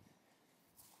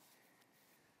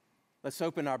Let's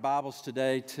open our Bibles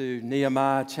today to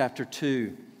Nehemiah chapter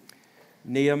 2.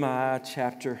 Nehemiah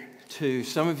chapter 2.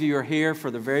 Some of you are here for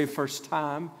the very first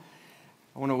time.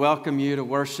 I want to welcome you to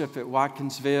worship at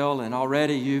Watkinsville, and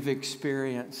already you've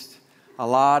experienced a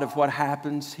lot of what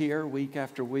happens here week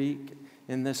after week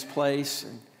in this place.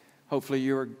 And hopefully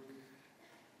you were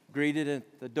greeted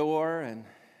at the door and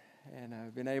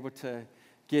I've been able to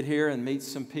get here and meet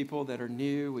some people that are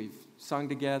new. We've sung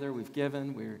together, we've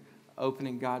given, we're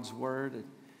opening God's Word. And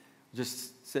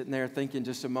just sitting there thinking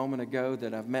just a moment ago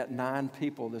that I've met 9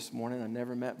 people this morning I've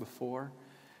never met before.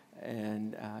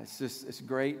 And it's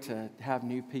great to have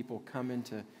new people come in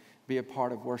to be a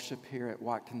part of worship here at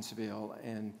Watkinsville.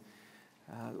 And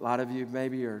a lot of you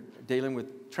maybe are dealing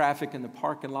with traffic in the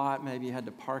parking lot. Maybe you had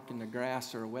to park in the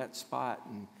grass or a wet spot.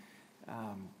 And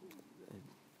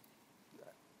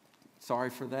sorry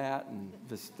for that. And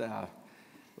just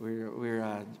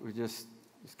we're just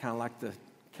it's kind of like the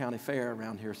county fair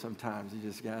around here sometimes. You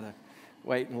just got to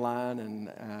wait in line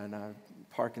and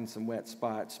park in some wet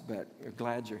spots, but we're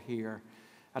glad you're here.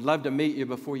 I'd love to meet you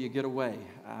before you get away.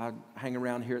 I'll hang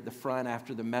around here at the front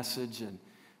after the message, and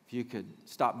if you could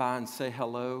stop by and say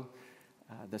hello.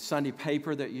 The Sunday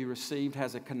paper that you received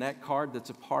has a Connect card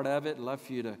that's a part of it. I'd love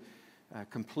for you to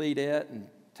complete it and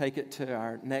take it to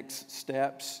our Next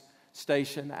Steps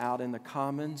station out in the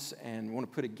Commons, and want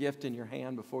to put a gift in your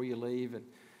hand before you leave,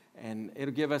 and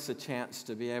it'll give us a chance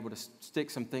to be able to stick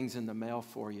some things in the mail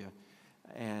for you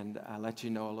and let you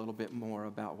know a little bit more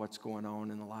about what's going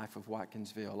on in the life of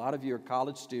Watkinsville. A lot of you are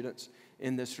college students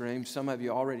in this room. Some of you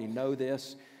already know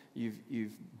this.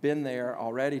 You've been there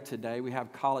already today. We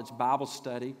have college Bible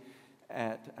study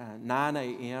at 9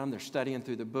 a.m. They're studying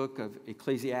through the book of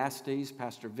Ecclesiastes.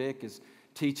 Pastor Vic is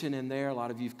teaching in there. A lot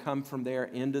of you have come from there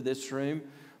into this room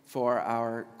for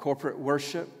our corporate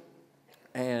worship.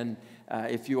 And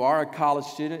if you are a college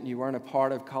student and you weren't a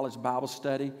part of college Bible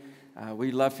study,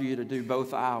 we'd love for you to do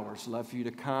both hours. Love for you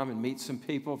to come and meet some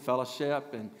people,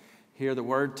 fellowship, and hear the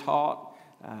word taught.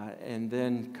 And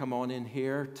then come on in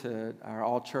here to our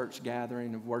all-church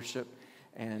gathering of worship.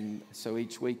 And so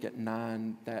each week at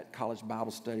 9, that college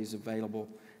Bible study is available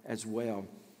as well.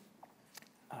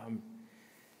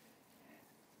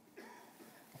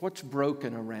 What's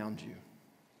broken around you?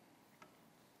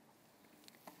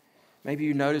 Maybe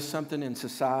you notice something in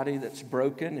society that's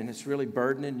broken and it's really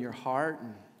burdening your heart.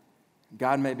 And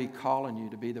God may be calling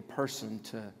you to be the person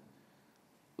to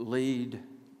lead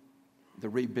the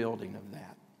rebuilding of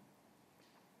that.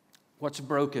 What's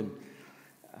broken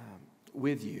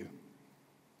with you?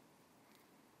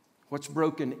 What's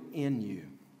broken in you?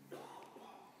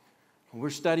 We're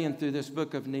studying through this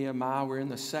book of Nehemiah. We're in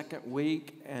the second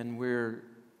week, and we're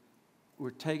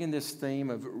taking this theme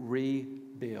of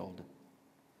rebuild.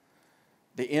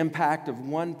 The impact of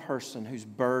one person who's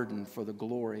burdened for the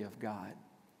glory of God.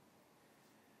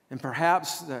 And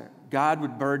perhaps God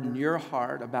would burden your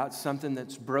heart about something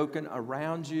that's broken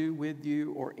around you, with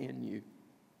you, or in you.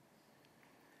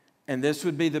 And this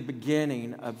would be the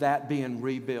beginning of that being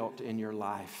rebuilt in your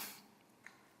life.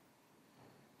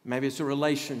 Maybe it's a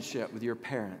relationship with your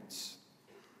parents,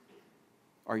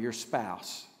 or your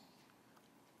spouse,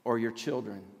 or your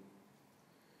children.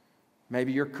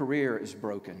 Maybe your career is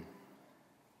broken.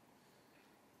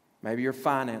 Maybe your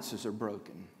finances are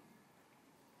broken.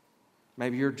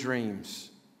 Maybe your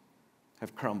dreams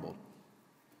have crumbled.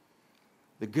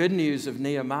 The good news of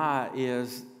Nehemiah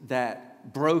is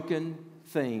that broken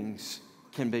things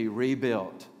can be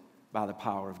rebuilt by the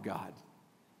power of God.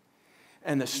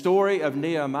 And the story of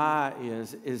Nehemiah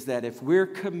is that if we're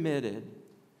committed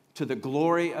to the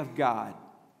glory of God,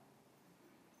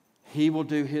 He will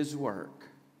do His work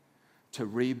to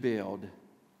rebuild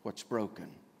what's broken.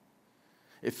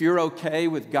 If you're okay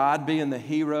with God being the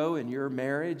hero in your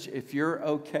marriage, if you're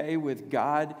okay with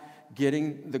God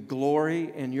getting the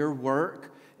glory in your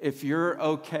work, if you're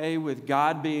okay with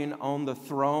God being on the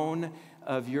throne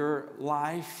of your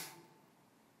life,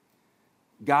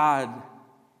 God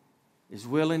is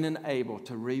willing and able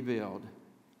to rebuild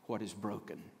what is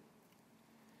broken.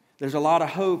 There's a lot of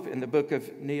hope in the book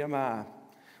of Nehemiah.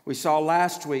 We saw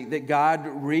last week that God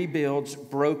rebuilds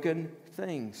broken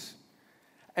things.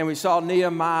 And we saw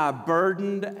Nehemiah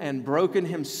burdened and broken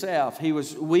himself. He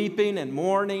was weeping and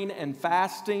mourning and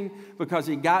fasting because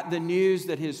he got the news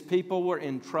that his people were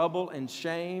in trouble and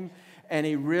shame. And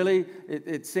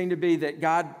it seemed to be that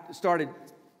God started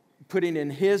putting in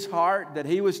his heart that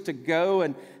he was to go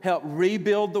and help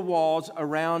rebuild the walls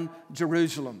around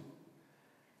Jerusalem.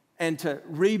 And to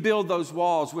rebuild those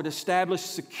walls would establish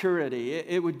security.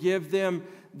 It would give them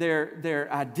their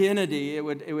identity. It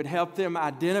would help them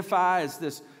identify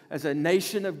as as a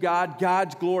nation of God.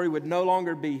 God's glory would no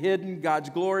longer be hidden.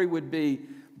 God's glory would be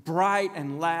bright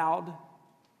and loud.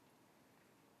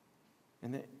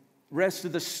 And the rest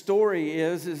of the story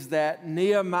is that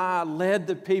Nehemiah led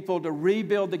the people to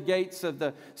rebuild the gates of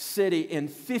the city in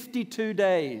 52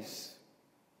 days.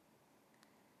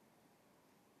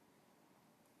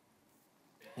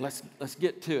 Let's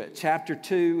get to it. Chapter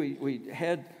 2, we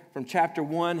head from chapter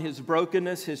 1, his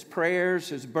brokenness, his prayers,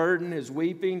 his burden, his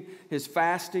weeping, his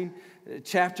fasting.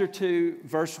 Chapter 2,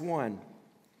 verse 1.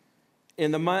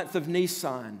 In the month of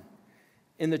Nisan,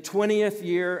 in the 20th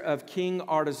year of King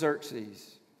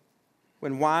Artaxerxes,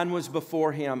 when wine was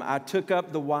before him, I took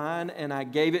up the wine and I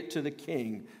gave it to the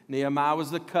king. Nehemiah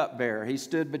was the cupbearer. He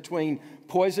stood between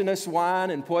poisonous wine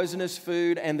and poisonous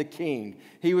food and the king.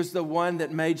 He was the one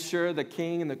that made sure the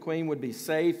king and the queen would be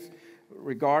safe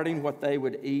regarding what they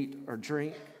would eat or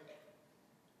drink.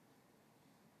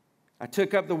 I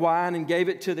took up the wine and gave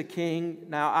it to the king.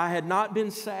 Now I had not been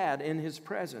sad in his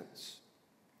presence.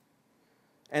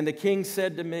 And the king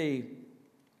said to me,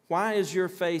 "Why is your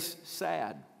face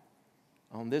sad?"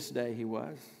 On this day he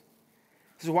was.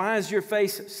 He says, "Why is your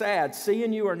face sad,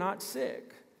 seeing you are not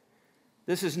sick?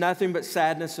 This is nothing but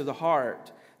sadness of the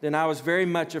heart." Then I was very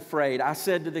much afraid. I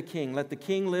said to the king, "Let the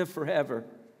king live forever.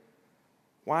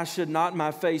 Why should not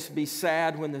my face be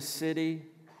sad when the city,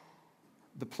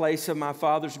 the place of my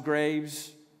father's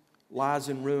graves, lies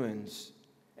in ruins,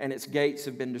 and its gates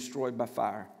have been destroyed by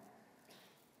fire?"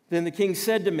 Then the king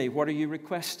said to me, "What are you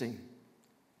requesting?"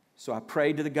 So I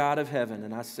prayed to the God of heaven,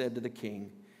 and I said to the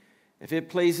king, "If it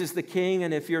pleases the king,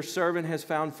 and if your servant has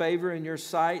found favor in your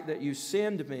sight, that you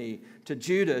send me to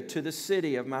Judah, to the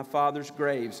city of my father's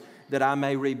graves, that I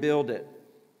may rebuild it."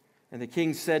 And the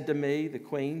king said to me, the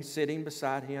queen sitting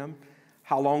beside him,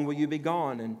 "How long will you be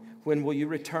gone, and when will you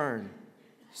return?"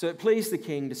 So it pleased the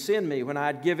king to send me when I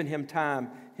had given him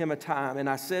a time. And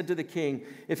I said to the king,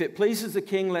 "If it pleases the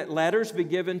king, let letters be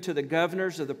given to the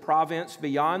governors of the province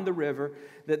beyond the river,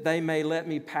 that they may let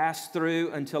me pass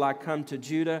through until I come to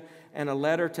Judah, and a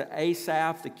letter to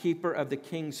Asaph, the keeper of the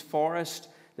king's forest,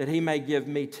 that he may give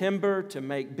me timber to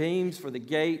make beams for the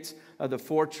gates of the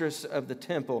fortress of the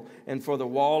temple, and for the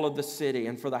wall of the city,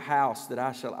 and for the house that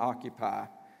I shall occupy."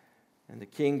 And the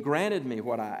king granted me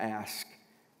what I asked,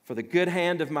 for the good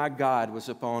hand of my God was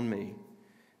upon me.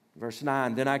 Verse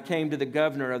 9, then I came to the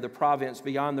governor of the province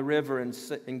beyond the river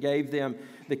and gave them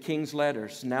the king's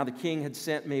letters. Now the king had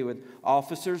sent me with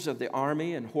officers of the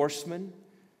army and horsemen.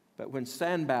 But when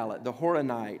Sanballat the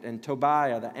Horonite and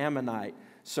Tobiah the Ammonite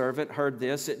servant heard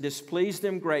this, it displeased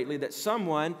them greatly that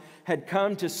someone had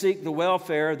come to seek the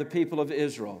welfare of the people of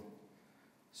Israel.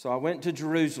 So I went to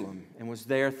Jerusalem and was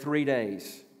there 3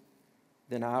 days.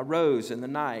 Then I arose in the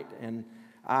night, and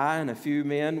I and a few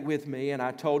men with me, and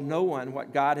I told no one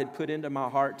what God had put into my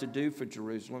heart to do for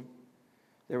Jerusalem.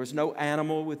 There was no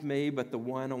animal with me but the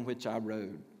one on which I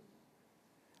rode.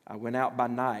 I went out by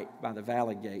night by the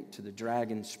valley gate to the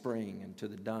dragon spring and to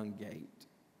the dung gate.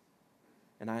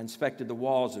 And I inspected the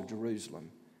walls of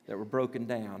Jerusalem that were broken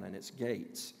down and its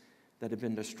gates that had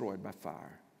been destroyed by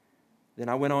fire. Then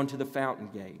I went on to the fountain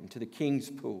gate and to the king's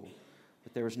pool,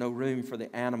 but there was no room for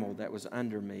the animal that was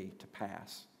under me to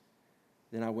pass.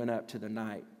 Then I went up in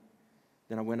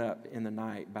the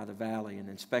night by the valley and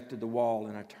inspected the wall,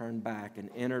 and I turned back and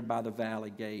entered by the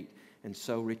valley gate, and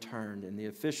so returned. And the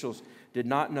officials did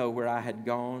not know where I had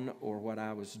gone or what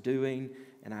I was doing,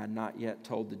 and I had not yet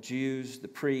told the Jews, the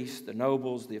priests, the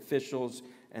nobles, the officials,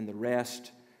 and the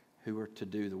rest who were to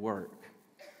do the work.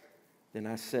 Then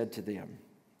I said to them,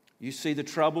 "You see the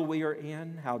trouble we are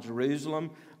in, how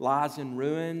Jerusalem lies in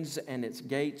ruins and its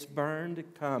gates burned?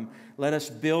 Come, let us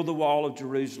build the wall of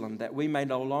Jerusalem, that we may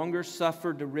no longer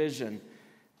suffer derision."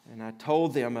 And I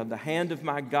told them of the hand of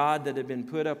my God that had been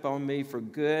put up on me for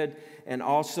good, and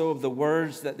also of the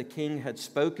words that the king had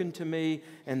spoken to me.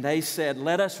 And they said,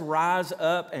 "Let us rise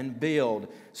up and build."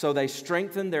 So they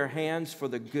strengthened their hands for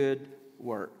the good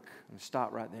work. I'll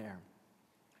stop right there.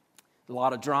 A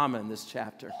lot of drama in this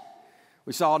chapter.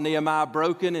 We saw Nehemiah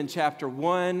broken in chapter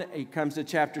 1. He comes to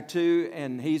chapter 2,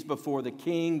 and he's before the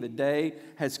king. The day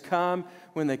has come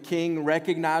when the king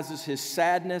recognizes his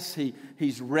sadness.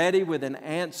 He's ready with an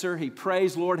answer. He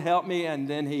prays, "Lord, help me," and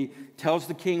then he tells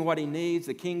the king what he needs.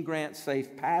 The king grants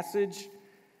safe passage,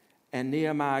 and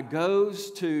Nehemiah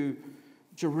goes to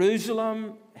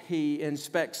Jerusalem. He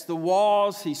inspects the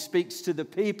walls. He speaks to the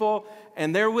people,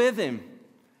 and they're with him.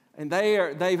 And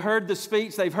they've heard the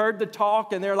speech, they've heard the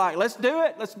talk, and they're like, "Let's do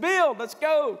it, let's build, let's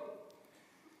go."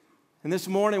 And this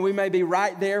morning, we may be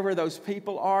right there where those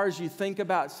people are as you think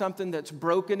about something that's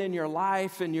broken in your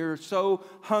life and you're so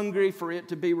hungry for it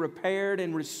to be repaired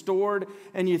and restored.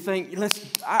 And you think,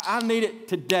 I need it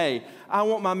today. I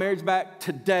want my marriage back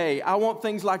today. I want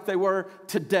things like they were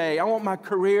today. I want my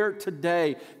career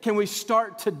today. Can we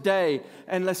start today?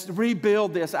 And let's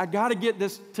rebuild this. I got to get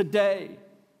this today.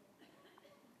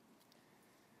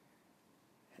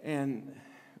 And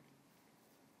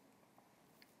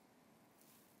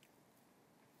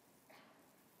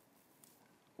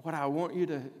what I want you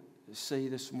to see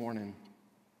this morning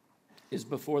is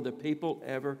before the people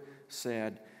ever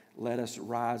said, let us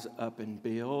rise up and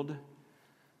build,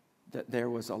 that there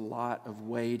was a lot of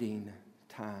waiting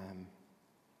time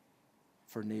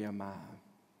for Nehemiah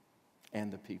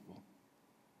and the people.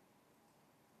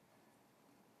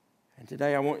 And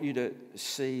today I want you to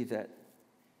see that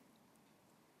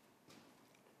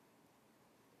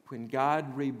when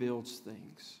God rebuilds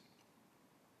things,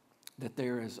 that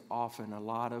there is often a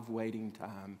lot of waiting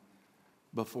time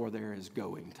before there is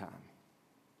going time.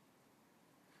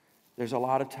 There's a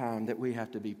lot of time that we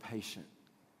have to be patient.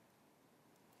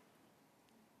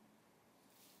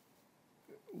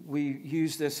 We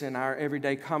use this in our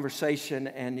everyday conversation,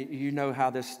 and you know how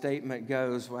this statement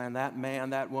goes. When that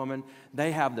man, that woman,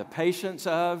 they have the patience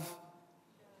of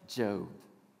Job.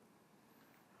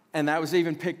 And that was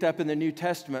even picked up in the New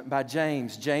Testament by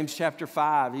James. James chapter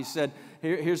 5, he said,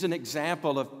 here's an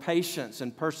example of patience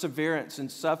and perseverance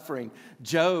and suffering.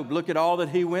 Job, look at all that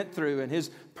he went through and his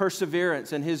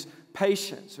perseverance and his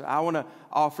patience. I want to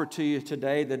offer to you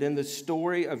today that in the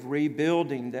story of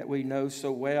rebuilding that we know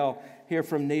so well here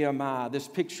from Nehemiah, this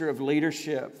picture of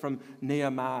leadership from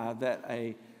Nehemiah, that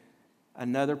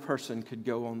another person could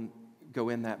go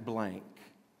in that blank.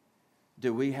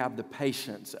 Do we have the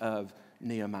patience of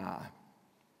Nehemiah?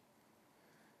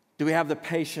 Do we have the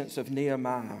patience of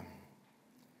Nehemiah?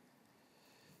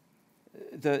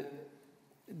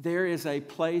 There is a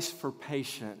place for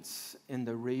patience in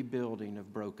the rebuilding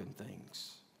of broken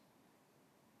things.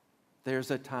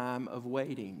 There's a time of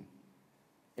waiting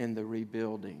in the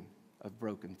rebuilding of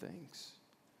broken things.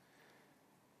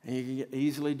 And you get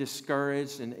easily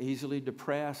discouraged and easily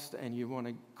depressed, and you want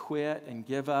to quit and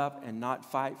give up and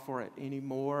not fight for it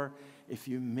anymore if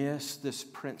you miss this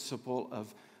principle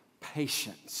of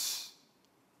patience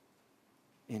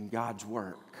in God's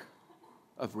work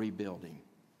of rebuilding.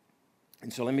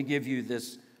 And so let me give you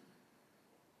this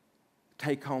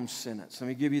take-home sentence. Let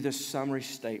me give you this summary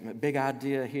statement. Big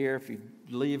idea here. If you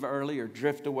leave early or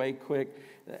drift away quick,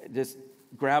 just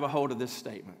grab a hold of this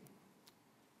statement.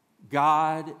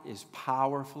 God is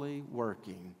powerfully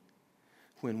working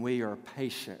when we are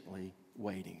patiently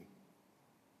waiting.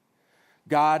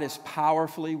 God is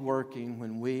powerfully working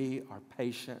when we are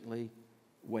patiently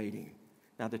waiting.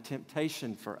 Now, the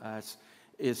temptation for us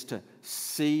is to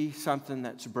see something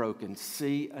that's broken,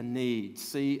 see a need,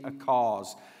 see a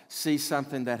cause, see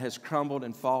something that has crumbled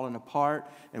and fallen apart,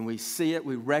 and we see it,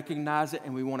 we recognize it,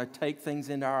 and we want to take things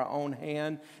into our own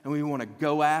hand, and we want to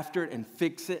go after it and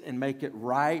fix it and make it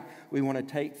right. We want to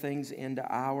take things into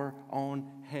our own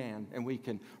hand, and we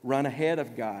can run ahead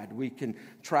of God. We can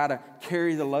try to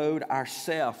carry the load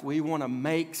ourselves. We want to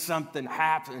make something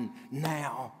happen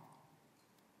now.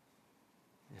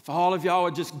 If all of y'all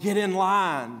would just get in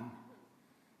line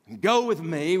and go with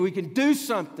me, we can do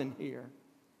something here.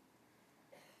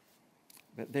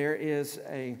 But there is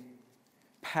a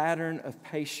pattern of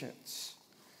patience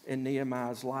in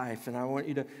Nehemiah's life, and I want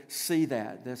you to see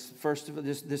that. This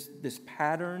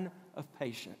pattern of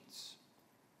patience.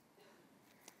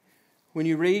 When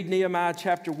you read Nehemiah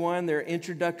chapter 1, there are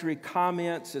introductory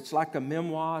comments. It's like a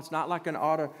memoir. It's not like an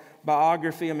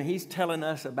autobiography. I mean, he's telling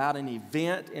us about an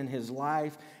event in his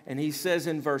life. And he says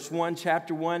in verse 1,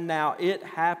 chapter 1, now it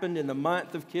happened in the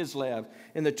month of Kislev,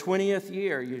 in the 20th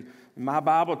year. In my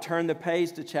Bible, turn the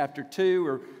page to chapter 2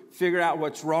 or figure out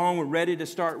what's wrong. We're ready to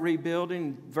start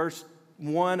rebuilding. Verse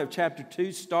 1 of chapter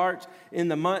 2 starts in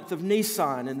the month of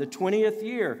Nisan, in the 20th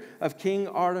year of King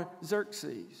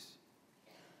Artaxerxes.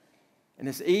 And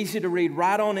it's easy to read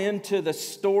right on into the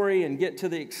story and get to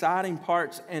the exciting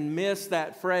parts and miss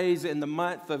that phrase in the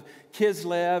month of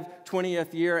Kislev,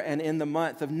 20th year, and in the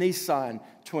month of Nisan,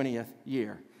 20th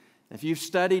year. If you've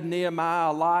studied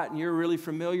Nehemiah a lot and you're really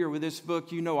familiar with this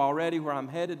book, you know already where I'm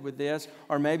headed with this,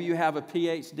 or maybe you have a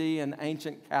PhD in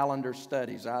ancient calendar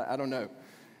studies. I don't know.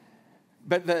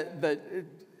 But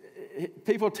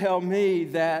people tell me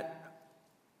that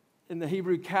in the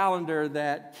Hebrew calendar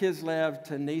that Kislev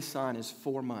to Nisan is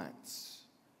 4 months.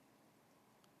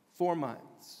 4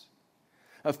 months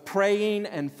of praying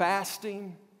and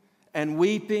fasting and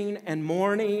weeping and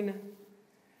mourning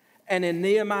And in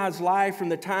Nehemiah's life, from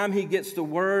the time he gets the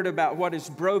word about what is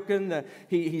broken,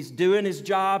 he's doing his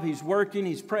job, he's working,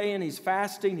 he's praying, he's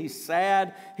fasting, he's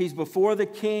sad, he's before the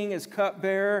king as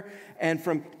cupbearer. And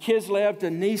from Kislev to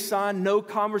Nisan, no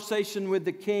conversation with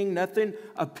the king, nothing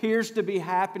appears to be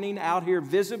happening out here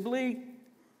visibly.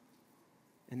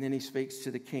 And then he speaks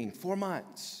to the king. 4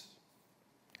 months.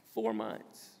 4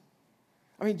 months.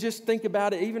 I mean, just think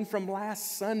about it, even from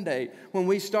last Sunday when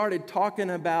we started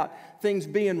talking about things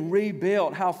being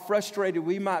rebuilt, how frustrated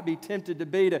we might be tempted to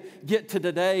be to get to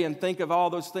today and think of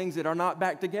all those things that are not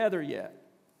back together yet.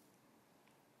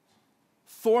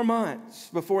 4 months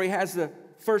before he has the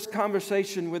first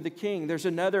conversation with the king. There's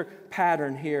another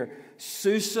pattern here.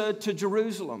 Susa to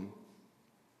Jerusalem.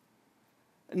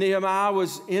 Nehemiah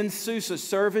was in Susa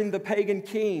serving the pagan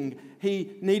king.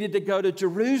 He needed to go to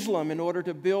Jerusalem in order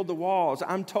to build the walls.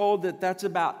 I'm told that that's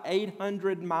about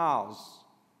 800 miles.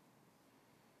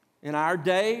 In our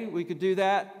day, we could do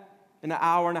that in an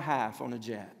hour and a half on a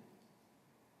jet.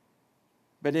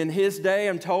 But in his day,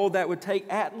 I'm told that would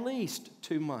take at least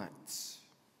 2 months.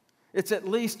 It's at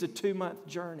least a 2-month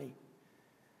journey.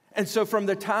 And so from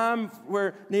the time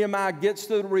where Nehemiah gets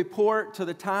the report to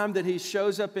the time that he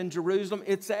shows up in Jerusalem,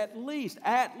 it's at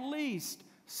least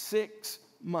 6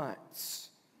 months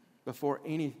before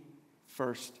any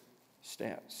first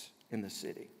steps in the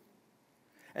city.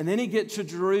 And then he gets to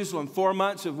Jerusalem, 4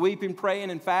 months of weeping,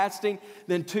 praying, and fasting,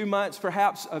 then 2 months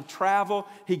perhaps of travel.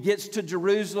 He gets to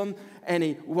Jerusalem and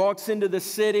he walks into the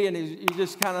city and he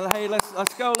just kind of, hey,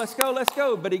 let's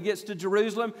go. But he gets to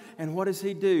Jerusalem and what does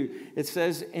he do? It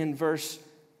says in verse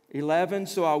 11,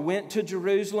 so I went to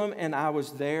Jerusalem and I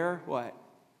was there, what?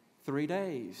 3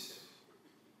 days.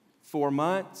 4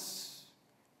 months,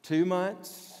 2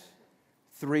 months,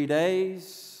 3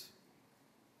 days.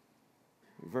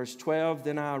 Verse 12,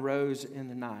 then I arose in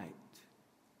the night.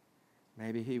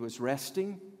 Maybe he was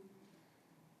resting.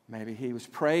 Maybe he was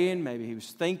praying. Maybe he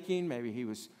was thinking. Maybe he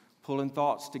was pulling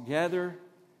thoughts together.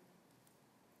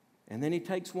 And then he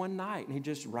takes one night and he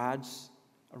just rides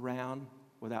around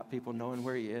without people knowing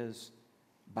where he is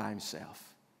by himself.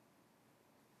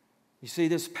 You see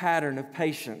this pattern of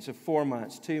patience of 4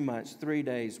 months, 2 months, 3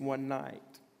 days, one night.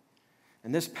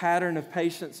 And this pattern of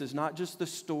patience is not just the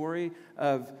story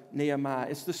of Nehemiah,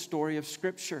 it's the story of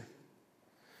Scripture.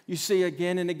 You see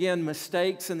again and again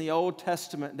mistakes in the Old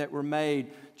Testament that were made,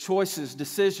 choices,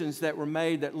 decisions that were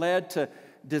made that led to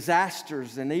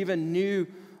disasters and even new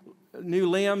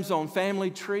limbs on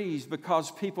family trees because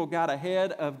people got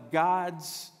ahead of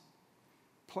God's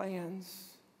plans.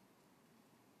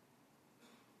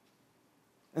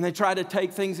 And they tried to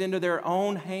take things into their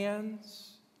own hands.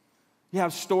 You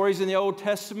have stories in the Old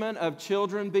Testament of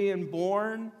children being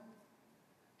born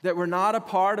that were not a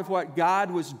part of what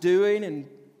God was doing and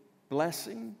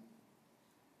blessing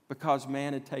because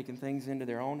man had taken things into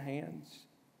their own hands.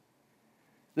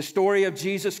 The story of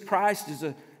Jesus Christ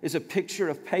is a picture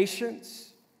of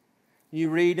patience. You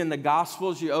read in the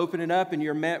Gospels, you open it up and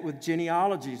you're met with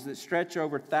genealogies that stretch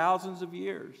over thousands of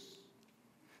years.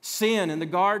 Sin in the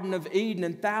Garden of Eden,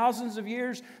 and thousands of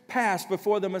years pass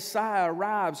before the Messiah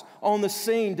arrives on the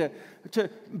scene to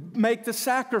make the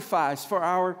sacrifice for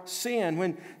our sin.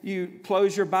 When you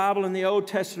close your Bible in the Old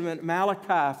Testament,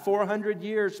 Malachi, 400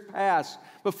 years pass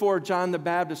before John the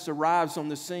Baptist arrives on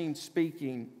the scene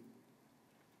speaking.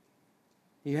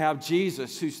 You have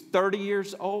Jesus, who's 30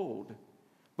 years old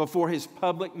before his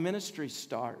public ministry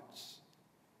starts.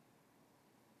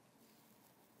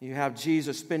 You have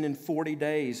Jesus spending 40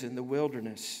 days in the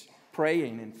wilderness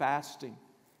praying and fasting.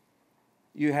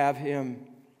 You have him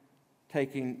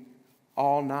taking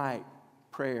all-night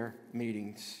prayer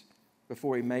meetings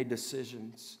before he made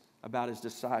decisions about his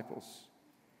disciples.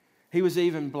 He was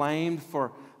even blamed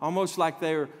for, almost like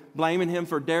they were blaming him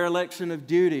for dereliction of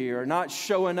duty or not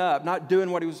showing up, not doing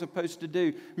what he was supposed to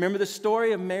do. Remember the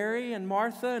story of Mary and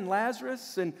Martha and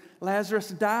Lazarus? And Lazarus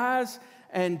dies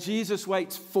and Jesus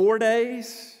waits 4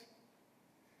 days.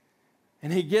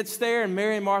 And he gets there and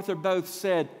Mary and Martha both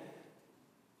said,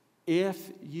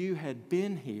 if you had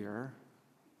been here,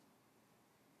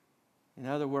 in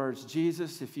other words,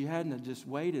 Jesus, if you hadn't have just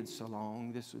waited so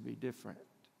long, this would be different.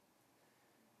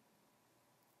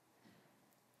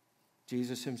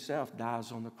 Jesus himself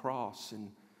dies on the cross.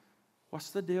 And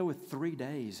what's the deal with 3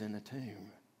 days in the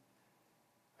tomb?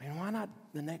 I mean, why not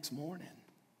the next morning?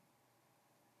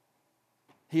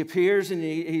 He appears and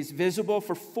he's visible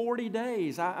for 40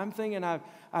 days. I'm thinking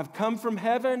I've come from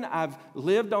heaven. I've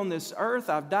lived on this earth.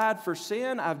 I've died for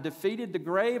sin. I've defeated the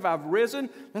grave. I've risen.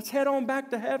 Let's head on back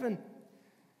to heaven.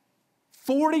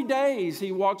 40 days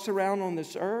he walks around on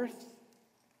this earth.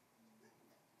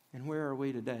 And where are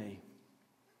we today?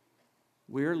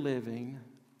 we're living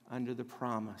under the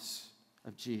promise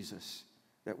of Jesus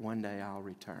that one day I'll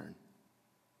return.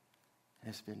 And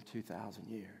it's been 2,000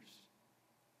 years.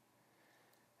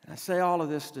 And I say all of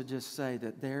this to just say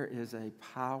that there is a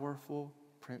powerful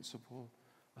principle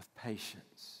of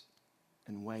patience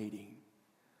and waiting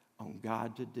on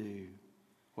God to do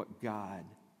what God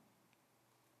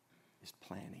is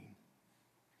planning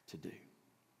to do.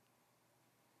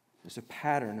 There's a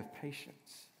pattern of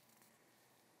patience.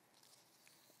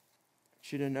 I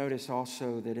want you to notice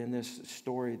also that in this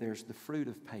story there's the fruit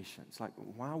of patience. Like,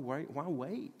 why wait? Why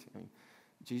wait? I mean,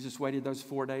 Jesus waited those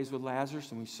 4 days with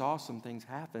Lazarus, and we saw some things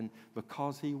happen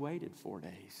because he waited 4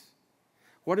 days.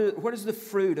 What is the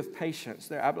fruit of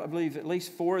patience? I believe at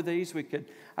least 4 of these we could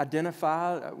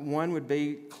identify. One would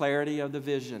be clarity of the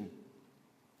vision.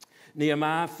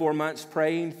 Nehemiah, 4 months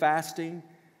praying, fasting,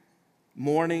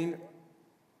 mourning.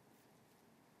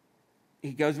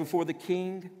 He goes before the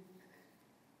king.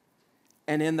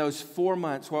 And in those 4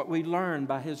 months, what we learned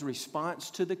by his response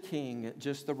to the king at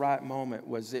just the right moment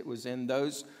was it was in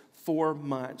those 4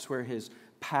 months where his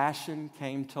passion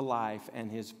came to life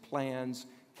and his plans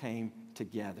came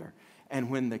together. And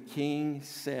when the king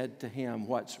said to him,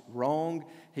 "What's wrong?"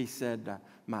 he said,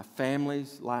 "My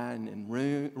family's lying in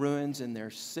ruins in their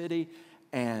city."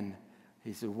 And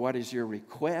he said, "What is your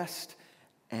request?"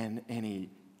 And he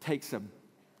takes a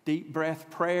deep breath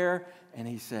prayer and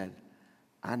he said,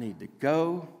 "I need to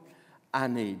go. I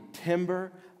need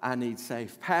timber. I need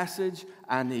safe passage.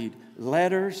 I need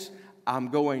letters. I'm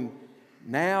going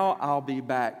now. I'll be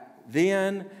back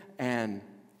then. And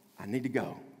I need to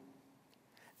go."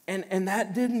 And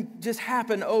that didn't just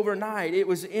happen overnight. It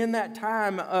was in that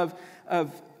time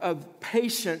of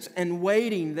patience and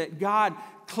waiting that God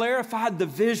clarified the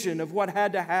vision of what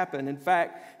had to happen. In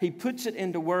fact, he puts it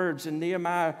into words in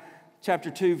Nehemiah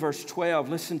chapter 2, verse 12.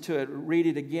 Listen to it. Read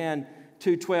it again.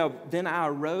 2:12. "Then I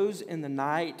arose in the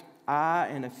night, I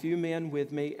and a few men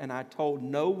with me, and I told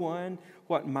no one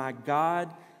what my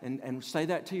God," and say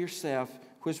that to yourself,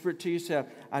 whisper it to yourself,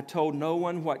 "I told no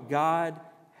one what God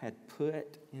had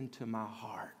put into my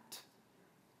heart."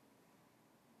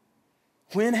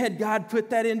 When had God put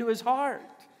that into his heart?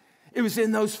 It was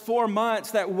in those 4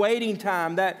 months, that waiting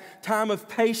time, that time of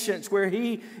patience where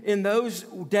he, in those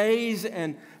days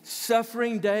and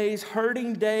suffering days,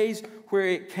 hurting days, where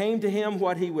it came to him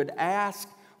what he would ask,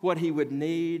 what he would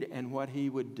need, and what he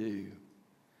would do.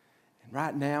 And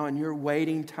right now, in your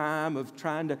waiting time of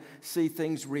trying to see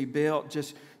things rebuilt,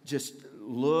 just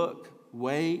look,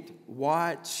 wait,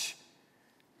 watch.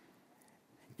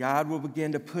 God will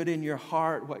begin to put in your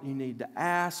heart what you need to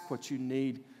ask, what you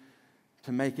need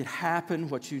to make it happen,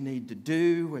 what you need to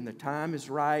do when the time is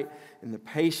right. In the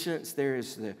patience, there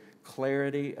is the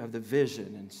clarity of the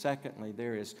vision. And secondly,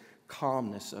 there is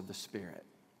calmness of the spirit.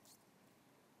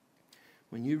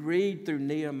 When you read through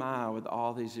Nehemiah with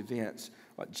all these events,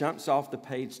 what jumps off the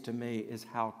page to me is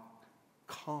how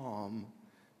calm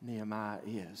Nehemiah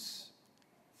is.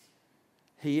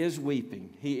 He is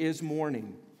weeping. He is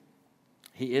mourning.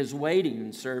 He is waiting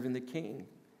and serving the king.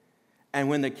 And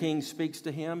when the king speaks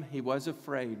to him, he was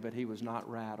afraid, but he was not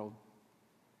rattled.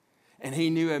 And he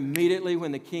knew immediately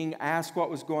when the king asked what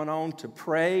was going on to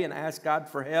pray and ask God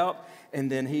for help. And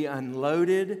then he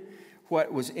unloaded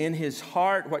what was in his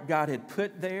heart, what God had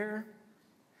put there.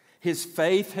 His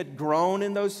faith had grown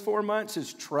in those 4 months.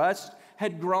 His trust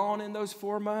had grown in those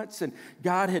 4 months. And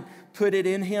God had put it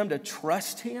in him to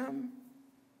trust him.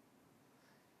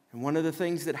 And one of the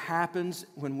things that happens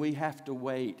when we have to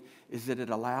wait is that it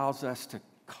allows us to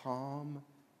calm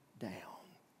down,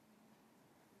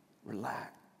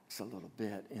 relax a little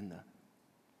bit in the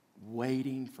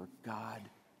waiting for God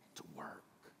to work.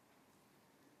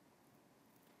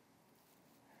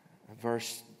 A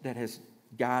verse that has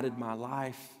guided my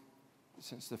life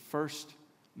since the first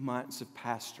months of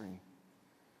pastoring,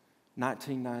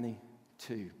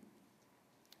 1992.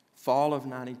 Fall of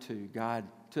 92, God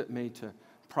took me to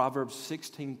Proverbs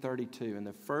 16:32, and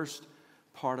the first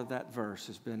part of that verse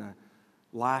has been a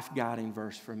life-guiding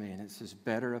verse for me, and it says,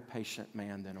 "Better a patient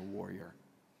man than a warrior."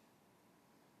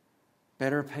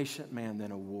 Better a patient man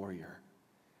than a warrior.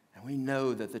 And we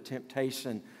know that the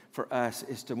temptation for us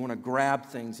is to want to grab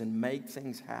things and make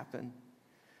things happen.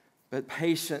 But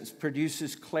patience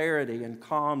produces clarity and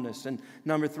calmness. And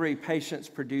number 3, patience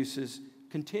produces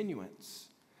continuance,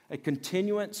 a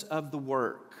continuance of the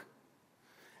work.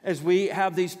 As we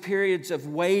have these periods of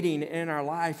waiting in our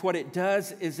life, what it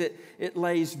does is it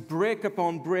lays brick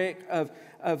upon brick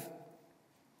of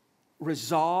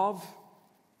resolve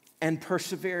and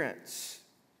perseverance.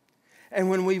 And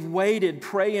when we've waited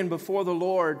praying before the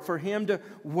Lord for Him to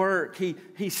work,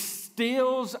 He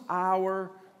steals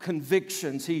our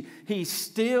convictions. He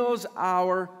steals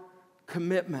our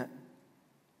commitment.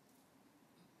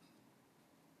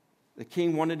 The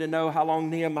king wanted to know how long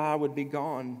Nehemiah would be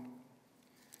gone.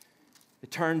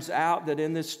 It turns out that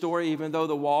in this story, even though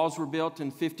the walls were built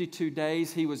in 52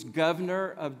 days, he was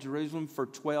governor of Jerusalem for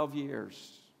 12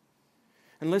 years.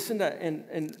 And listen to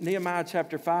in Nehemiah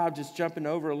chapter 5, just jumping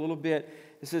over a little bit,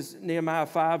 it says, Nehemiah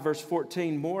 5, verse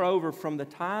 14, "Moreover, from the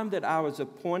time that I was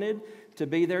appointed to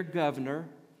be their governor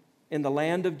in the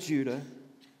land of Judah,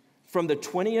 from the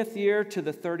 20th year to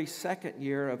the 32nd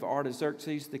year of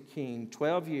Artaxerxes the king,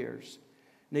 12 years,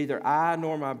 neither I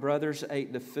nor my brothers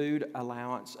ate the food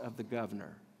allowance of the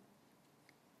governor.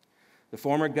 The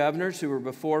former governors who were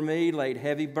before me laid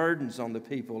heavy burdens on the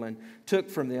people and took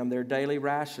from them their daily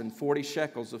ration, 40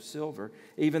 shekels of silver.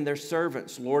 Even their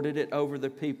servants lorded it over the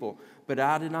people. But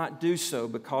I did not do so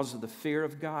because of the fear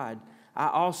of God. I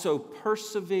also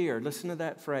persevered." Listen to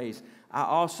that phrase. "I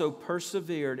also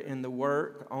persevered in the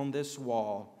work on this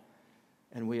wall,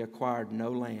 and we acquired no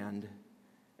land,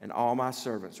 and all my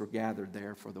servants were gathered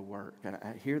there for the work." And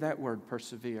I hear that word,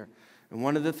 persevere. And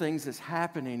one of the things that's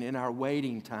happening in our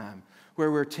waiting time,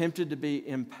 where we're tempted to be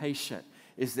impatient,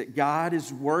 is that God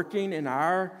is working in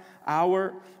our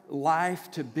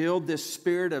life to build this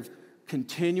spirit of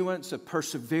continuance, of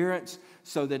perseverance,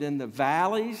 so that in the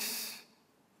valleys,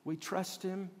 we trust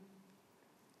Him.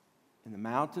 In the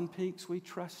mountain peaks, we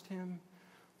trust Him.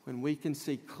 When we can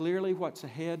see clearly what's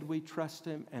ahead, we trust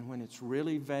Him. And when it's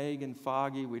really vague and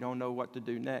foggy, we don't know what to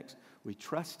do next, we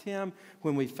trust Him.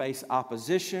 When we face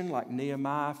opposition like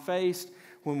Nehemiah faced,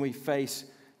 when we face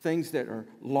things that are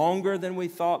longer than we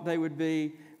thought they would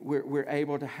be, we're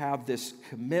able to have this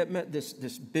commitment,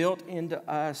 this built into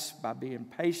us by being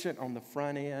patient on the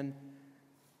front end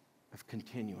of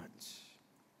continuance.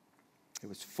 It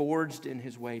was forged in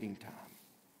his waiting time.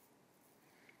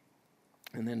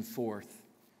 And then fourth,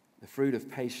 the fruit of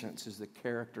patience is the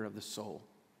character of the soul.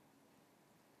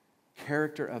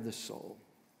 Character of the soul.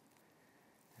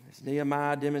 And as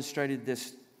Nehemiah demonstrated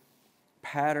this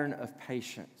pattern of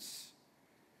patience,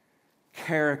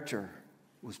 character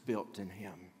was built in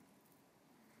him.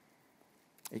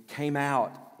 It came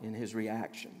out in his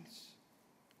reactions.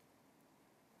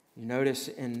 You notice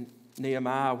in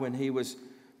Nehemiah, when he was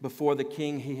before the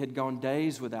king, he had gone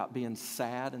days without being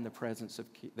sad in the presence of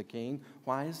the king.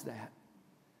 Why is that?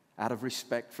 Out of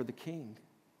respect for the king,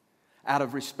 out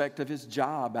of respect of his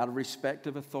job, out of respect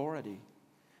of authority.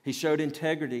 He showed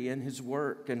integrity in his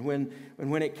work. And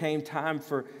when it came time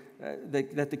for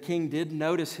that the king did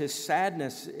notice his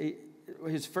sadness,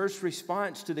 his first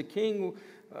response to the king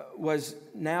was,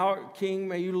 "Now, king,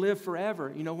 may you live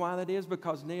forever." You know why that is?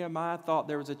 Because Nehemiah thought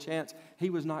there was a chance he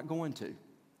was not going to.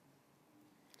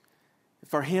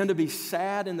 For him to be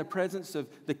sad in the presence of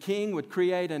the king would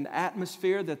create an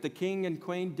atmosphere that the king and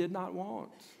queen did not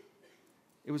want.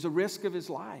 It was a risk of his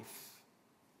life.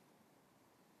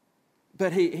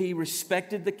 But he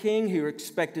respected the king. He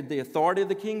respected the authority of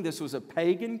the king. This was a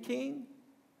pagan king.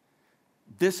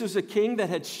 This was a king that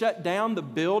had shut down the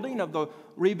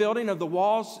rebuilding of the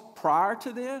walls prior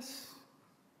to this.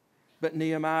 But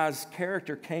Nehemiah's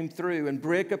character came through, and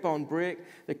brick upon brick,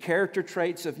 the character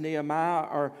traits of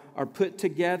Nehemiah are put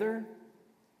together.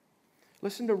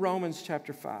 Listen to Romans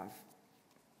chapter 5.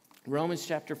 Romans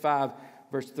chapter 5,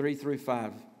 verse 3 through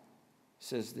 5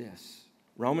 says this.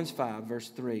 Romans 5, verse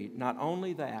 3, "Not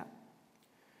only that,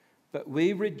 but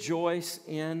we rejoice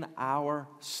in our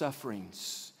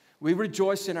sufferings." We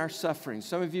rejoice in our sufferings.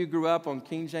 Some of you grew up on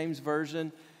King James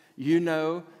Version. You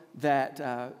know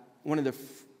that when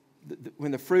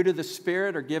the fruit of the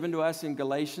Spirit are given to us in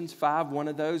Galatians 5, one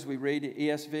of those we read at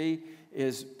ESV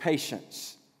is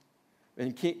patience.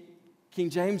 In King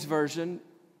James Version,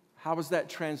 how was that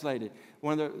translated?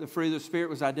 One of the fruit of the Spirit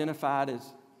was identified as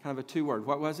kind of a two-word.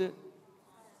 What was it?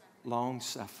 Long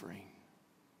suffering.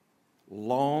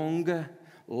 Long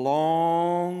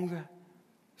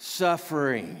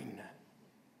suffering.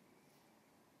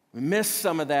 We miss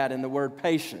some of that in the word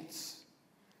patience.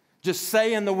 Just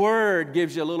saying the word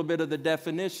gives you a little bit of the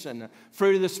definition.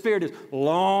 Fruit of the Spirit is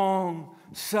long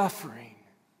suffering.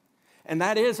 And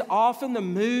that is often the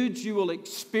moods you will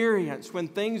experience when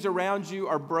things around you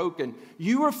are broken.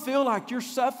 You will feel like you're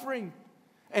suffering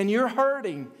and you're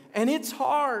hurting and it's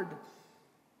hard.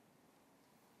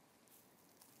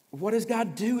 What does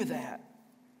God do with that?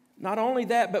 Not only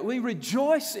that, but we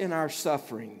rejoice in our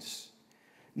sufferings,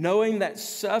 knowing that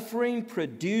suffering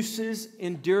produces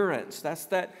endurance. That's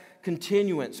that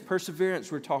continuance,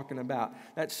 perseverance we're talking about.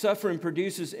 That suffering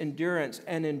produces endurance,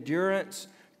 and endurance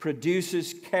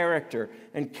produces character,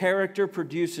 and character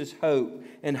produces hope.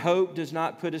 And hope does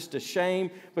not put us to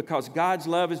shame because God's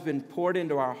love has been poured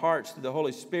into our hearts through the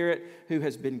Holy Spirit who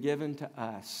has been given to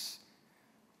us.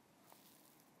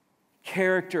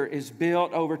 Character is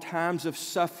built over times of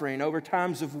suffering, over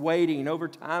times of waiting, over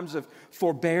times of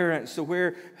forbearance. So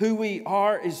where who we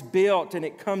are is built and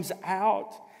it comes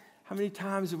out. How many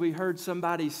times have we heard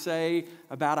somebody say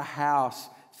about a house,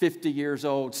 50 years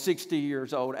old, 60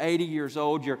 years old, 80 years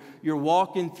old, you're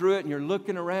walking through it and you're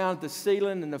looking around at the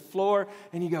ceiling and the floor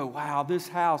and you go, wow, this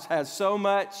house has so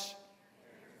much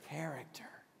character.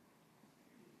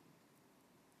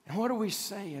 And what are we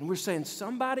saying? We're saying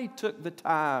somebody took the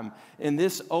time in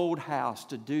this old house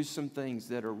to do some things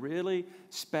that are really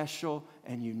special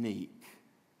and unique.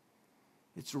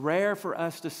 It's rare for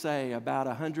us to say about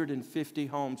 150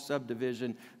 home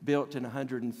subdivision built in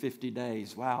 150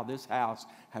 days. Wow, this house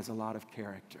has a lot of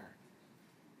character.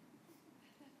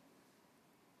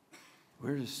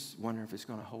 We're just wondering if it's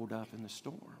going to hold up in the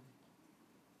storm.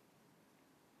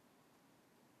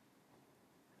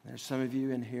 There's some of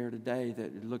you in here today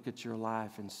that look at your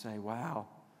life and say, wow,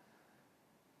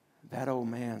 that old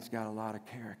man's got a lot of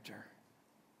character.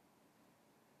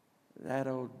 That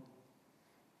old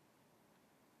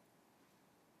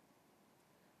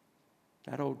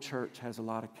church has a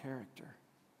lot of character.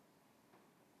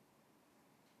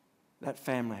 That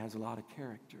family has a lot of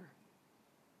character.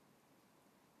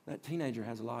 That teenager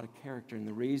has a lot of character. And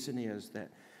the reason is that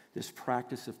this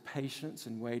practice of patience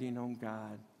and waiting on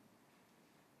God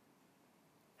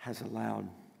has allowed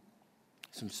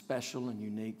some special and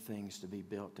unique things to be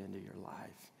built into your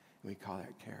life. And we call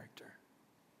that character.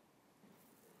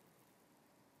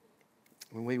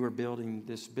 When we were building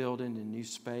this building in new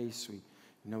space,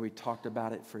 we talked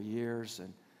about it for years.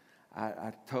 And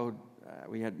I told,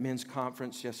 we had men's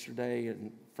conference yesterday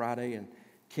and Friday, and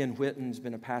Ken Whitten's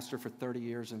been a pastor for 30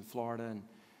 years in Florida, and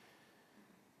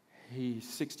he's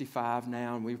 65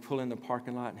 now, and we pull in the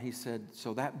parking lot, and he said,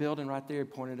 so that building right there,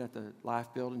 pointed at the Life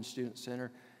Building Student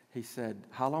Center, he said,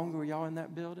 how long were y'all in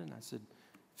that building? I said,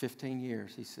 15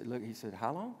 years. He said,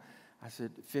 how long? I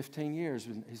said, 15 years.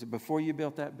 He said, before you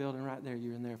built that building right there,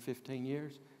 you were in there 15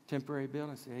 years? Temporary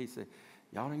building? He said,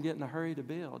 y'all didn't get in a hurry to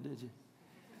build, did you?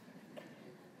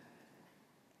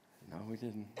 No, we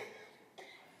didn't.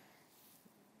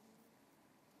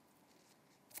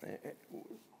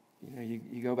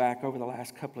 You go back over the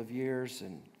last couple of years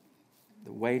and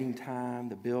the waiting time,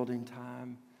 the building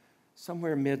time,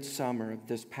 somewhere midsummer of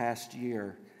this past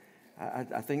year,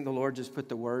 I think the Lord just put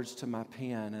the words to my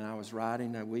pen, and I was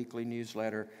writing a weekly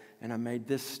newsletter, and I made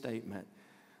this statement: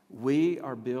 we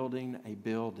are building a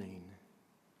building,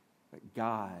 but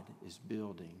God is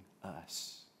building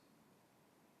us.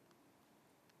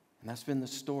 And that's been the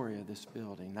story of this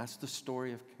building. That's the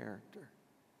story of character.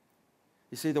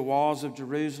 You see, the walls of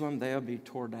Jerusalem, they'll be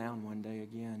torn down one day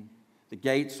again. The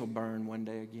gates will burn one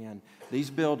day again. These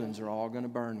buildings are all going to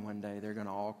burn one day. They're going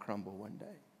to all crumble one day.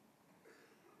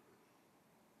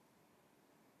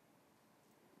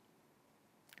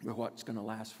 But what's going to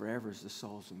last forever is the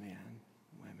souls of men,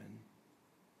 women.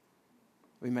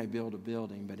 We may build a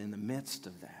building, but in the midst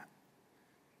of that,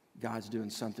 God's doing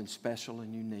something special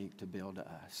and unique to build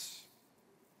us.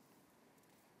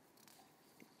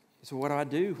 So what do I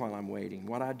do while I'm waiting?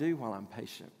 What do I do while I'm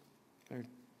patient? There are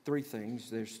three things.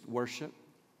 There's worship.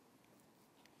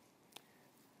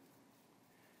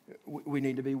 We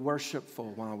need to be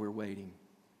worshipful while we're waiting.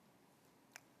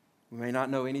 We may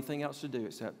not know anything else to do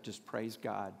except just praise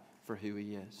God for who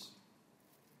He is.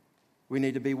 We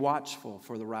need to be watchful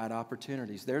for the right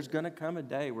opportunities. There's going to come a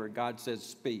day where God says,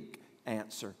 speak,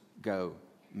 answer, go,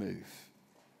 move.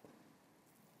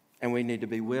 And we need to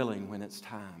be willing when it's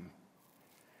time.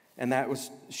 And that was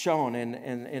shown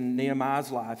in Nehemiah's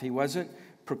life. He wasn't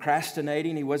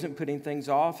procrastinating. He wasn't putting things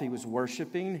off. He was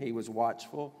worshiping. He was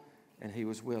watchful. And he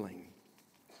was willing.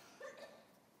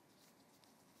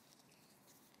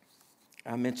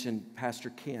 I mentioned Pastor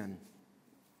Ken.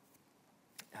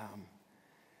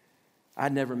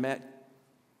 I'd never met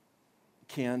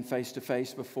Ken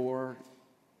face-to-face before.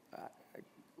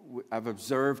 I've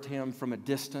observed him from a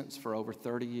distance for over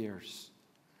 30 years.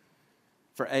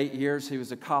 For 8 years, he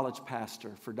was a college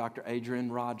pastor for Dr.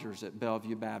 Adrian Rogers at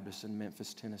Bellevue Baptist in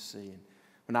Memphis, Tennessee. And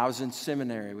when I was in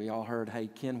seminary, we all heard, hey,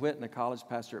 Ken Whitten, a college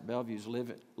pastor at Bellevue, is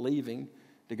leaving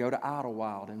to go to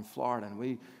Idlewild in Florida. And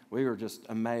we were just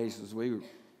amazed as we were,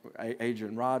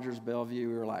 Adrian Rogers, Bellevue,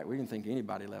 we were like, we didn't think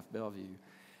anybody left Bellevue.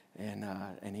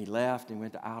 And he left and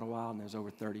went to Idlewild, and that was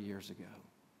over 30 years ago.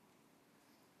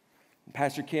 And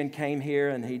Pastor Ken came here,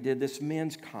 and he did this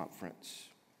men's conference.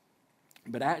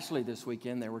 But actually this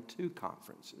weekend there were two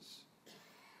conferences.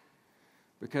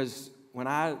 Because when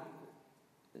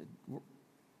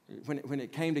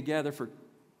it came together for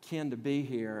Ken to be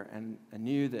here, and I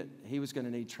knew that he was going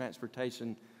to need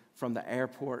transportation from the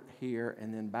airport here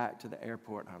and then back to the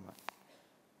airport, I'm like,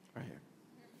 right here.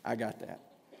 I got that.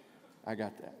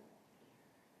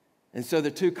 And so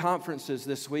the two conferences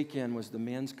this weekend was the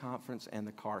men's conference and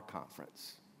the car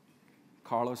conference.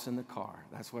 Carlos in the car,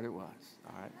 that's what it was,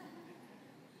 all right?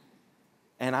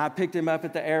 And I picked him up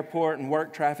at the airport and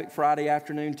worked traffic Friday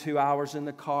afternoon, 2 hours in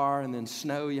the car, and then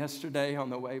snow yesterday on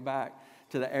the way back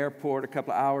to the airport, a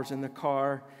couple of hours in the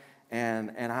car.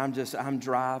 And I'm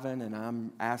driving and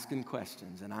I'm asking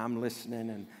questions and I'm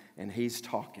listening and he's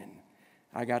talking.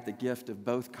 I got the gift of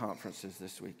both conferences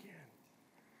this weekend.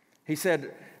 He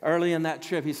said early in that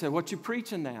trip, he said, "What you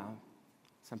preaching now?"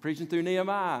 I said, "I'm preaching through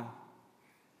Nehemiah."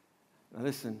 Now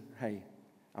listen, hey,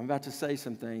 I'm about to say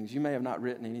some things. You may have not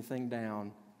written anything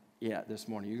down yet this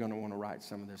morning. You're going to want to write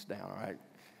some of this down, all right?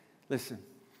 Listen.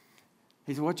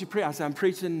 He said, "What you preach?" I said, "I'm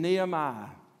preaching Nehemiah.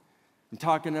 I'm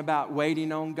talking about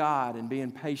waiting on God and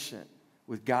being patient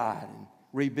with God and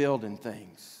rebuilding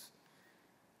things."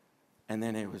 And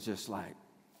then it was just like,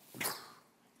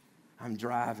 I'm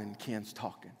driving, Ken's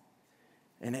talking.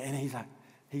 And he's like,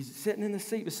 he's sitting in the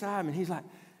seat beside me, and he's like,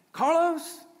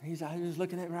 "Carlos?" He was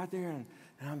looking at me right there, and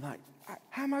I'm like,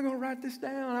 how am I going to write this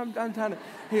down? I'm trying to.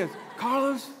 He goes,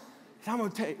 "Carlos," I'm going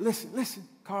to tell you, listen,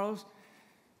 Carlos,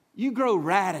 you grow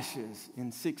radishes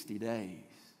in 60 days.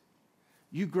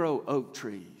 You grow oak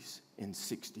trees in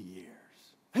 60 years.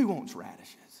 Who wants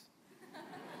radishes?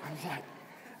 I was like,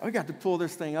 I got to pull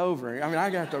this thing over. I mean, I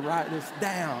got to write this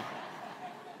down.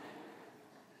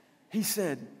 He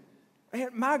said, "Man,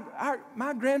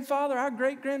 my grandfather, our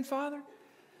great-grandfather,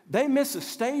 they miss a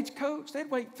stagecoach.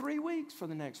 They'd wait 3 weeks for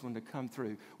the next one to come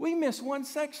through. We miss one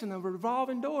section of a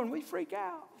revolving door, and we freak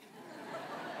out."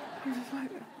 He was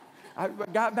like, I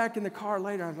got back in the car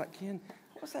later. I was like, "Ken,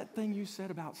 what's that thing you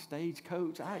said about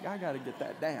stagecoach? I got to get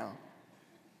that down."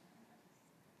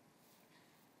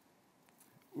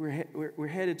 We're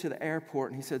headed to the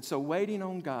airport, and he said, "So waiting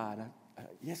on God."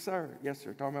 Yes, sir.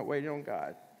 Talking about waiting on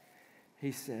God.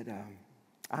 He said,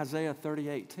 Isaiah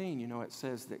 30:18, it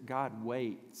says that God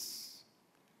waits.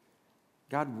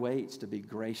 God waits to be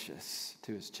gracious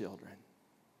to his children.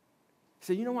 He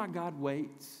said, "You know why God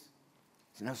waits?"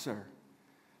 I said, "No, sir."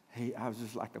 I was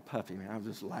just like a puppy, man. I was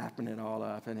just lapping it all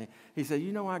up. And he said,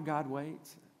 "You know why God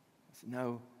waits?" I said,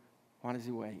 "No. Why does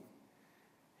he wait?"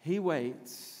 He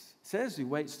waits, says he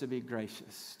waits to be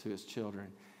gracious to his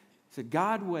children. He said,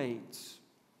 God waits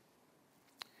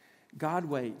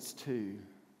to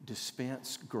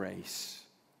dispense grace.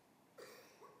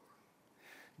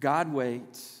 God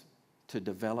waits to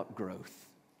develop growth.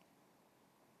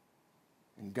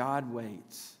 And God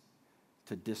waits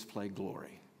to display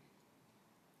glory.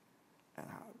 And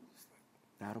I was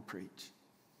like, that'll preach.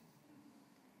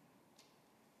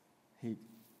 He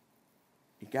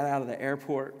got out of the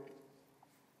airport.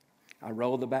 I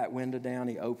rolled the back window down.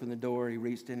 He opened the door. He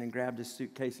reached in and grabbed his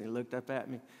suitcase, and he looked up at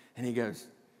me, and he goes,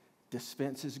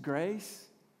 "Dispenses grace,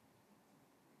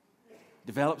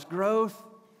 develops growth,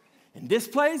 and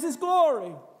displays his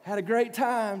glory." Had a great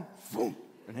time. Boom,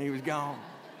 and he was gone.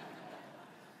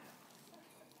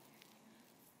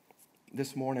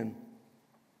 This morning,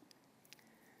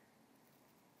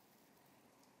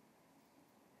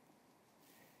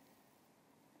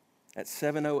 at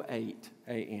 7:08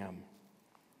 a.m.,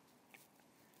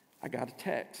 I got a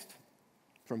text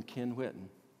from Ken Whitten.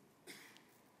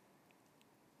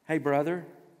 "Hey, brother,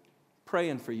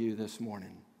 praying for you this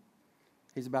morning."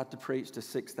 He's about to preach to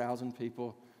 6,000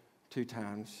 people 2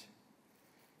 times.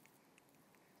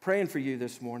 "Praying for you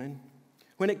this morning.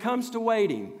 When it comes to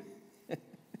waiting,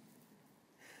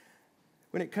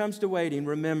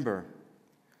 remember,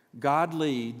 God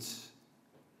leads,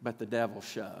 but the devil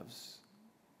shoves.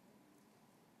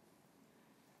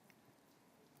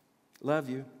 Love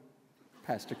you,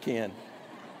 Pastor Ken."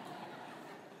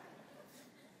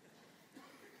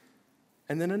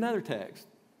 And then another text.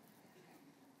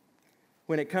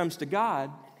 "When it comes to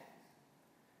God,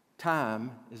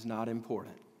 time is not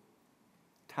important.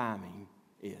 Timing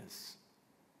is."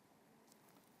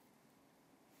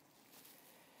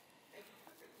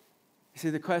 You see,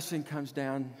 the question comes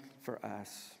down for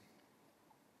us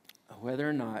whether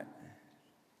or not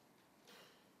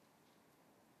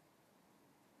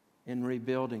in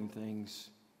rebuilding things,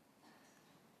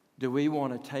 do we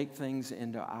want to take things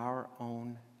into our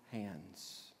own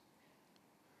hands?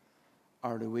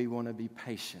 Or do we want to be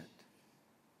patient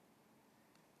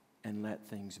and let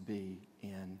things be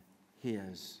in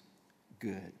his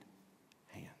good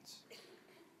hands?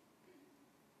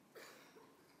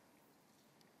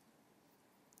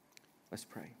 Let's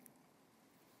pray.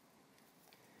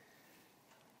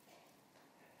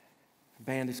 The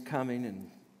band is coming, and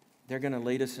they're going to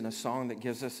lead us in a song that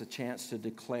gives us a chance to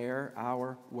declare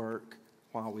our work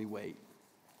while we wait.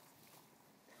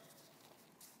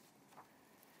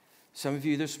 Some of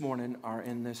you this morning are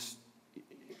in this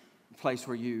place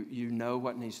where you know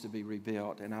what needs to be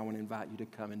rebuilt, and I want to invite you to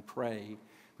come and pray,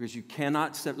 because you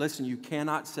cannot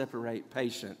separate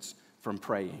patience from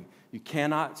praying. You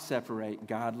cannot separate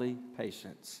godly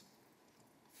patience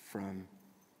from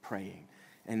praying.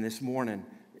 And this morning,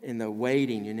 in the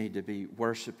waiting, you need to be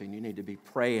worshiping. You need to be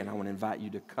praying. I want to invite you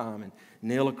to come and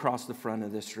kneel across the front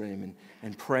of this room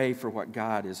and pray for what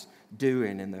God is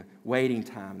doing in the waiting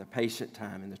time, the patient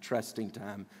time, and the trusting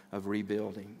time of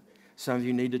rebuilding. Some of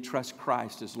you need to trust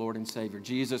Christ as Lord and Savior.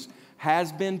 Jesus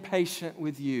has been patient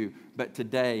with you, but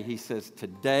today, he says,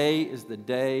 today is the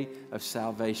day of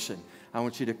salvation. I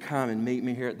want you to come and meet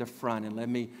me here at the front, and let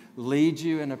me lead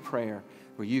you in a prayer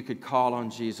where you could call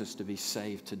on Jesus to be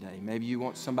saved today. Maybe you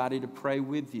want somebody to pray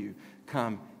with you.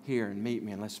 Come here and meet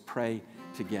me, and let's pray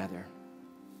together.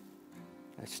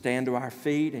 Let's stand to our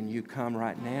feet, and you come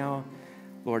right now.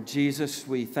 Lord Jesus,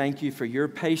 we thank you for your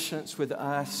patience with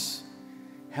us.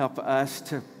 Help us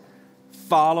to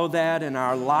follow that in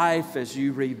our life as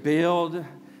you rebuild.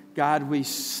 God, we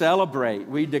celebrate,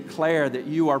 we declare that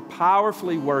you are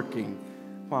powerfully working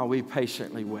while we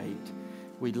patiently wait.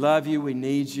 We love you, we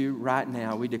need you right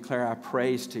now. We declare our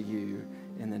praise to you.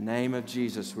 In the name of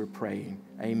Jesus, we're praying.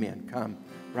 Amen. Come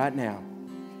right now,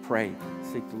 pray,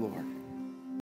 seek the Lord.